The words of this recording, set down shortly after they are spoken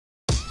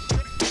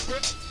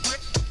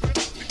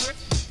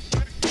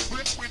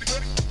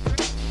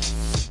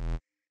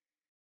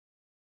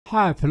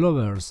Hi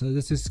followers,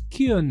 this is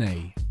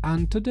Q&A,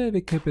 and today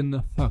we keep in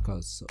the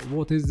focus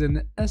what is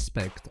an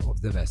aspect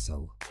of the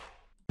vessel.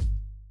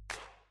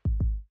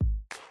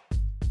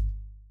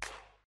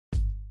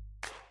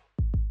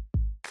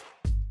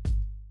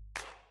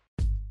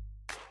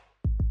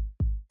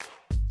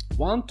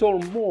 One term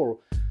more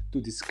to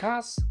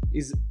discuss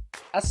is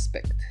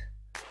aspect.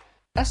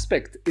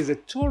 Aspect is a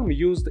term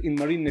used in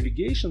marine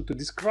navigation to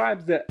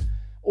describe the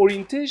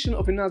orientation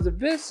of another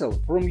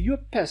vessel from your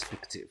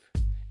perspective.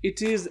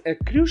 It is a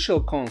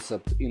crucial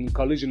concept in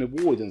collision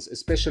avoidance,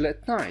 especially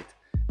at night,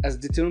 as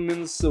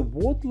determines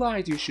what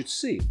light you should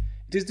see.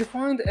 It is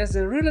defined as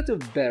a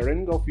relative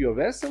bearing of your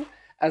vessel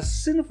as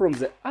seen from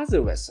the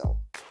other vessel.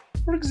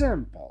 For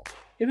example,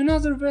 if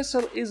another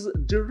vessel is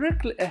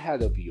directly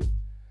ahead of you,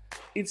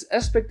 its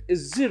aspect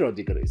is 0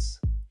 degrees.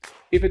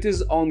 If it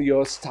is on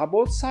your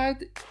starboard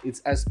side,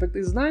 its aspect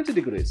is 90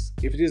 degrees.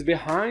 If it is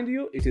behind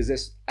you, its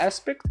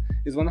aspect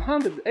is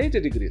 180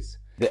 degrees.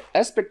 The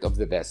aspect of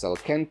the vessel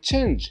can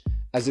change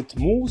as it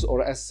moves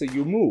or as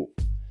you move.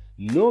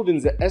 Knowing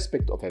the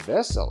aspect of a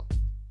vessel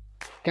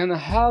can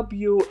help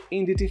you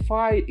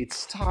identify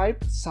its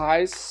type,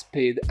 size,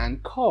 speed,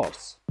 and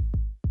course.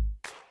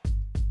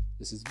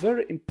 This is a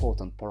very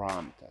important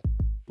parameter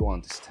to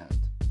understand.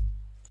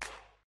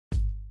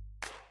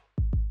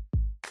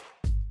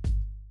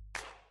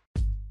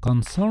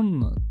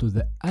 Concern to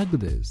the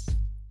Agdis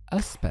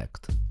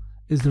aspect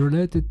is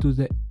related to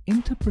the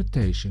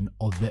interpretation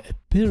of the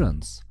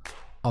appearance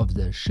of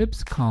the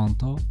ship's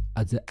contour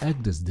at the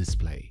Agdis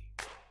display.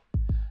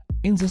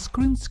 In the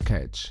screen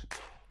sketch,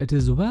 it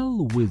is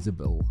well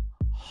visible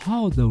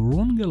how the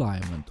wrong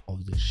alignment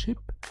of the ship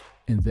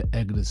in the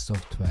Agdis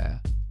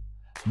software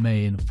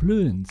may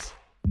influence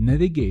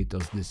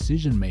navigator's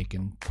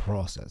decision-making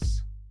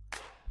process.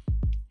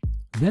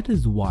 That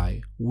is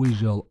why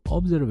visual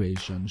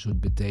observation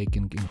should be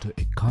taken into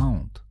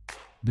account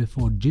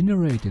before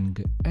generating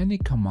any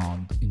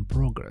command in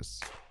progress.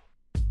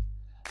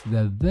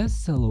 The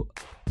vessel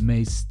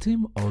may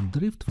steam or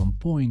drift from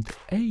point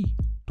A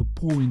to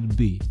point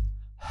B,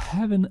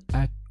 having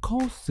a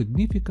course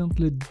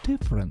significantly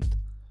different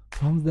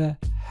from the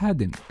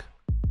heading.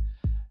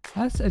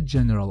 As a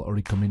general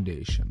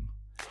recommendation,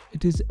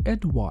 it is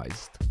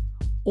advised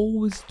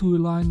always to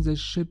align the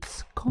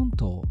ship's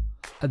contour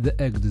at the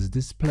Agdis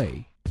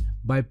display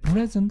by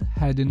present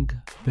heading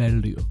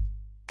value.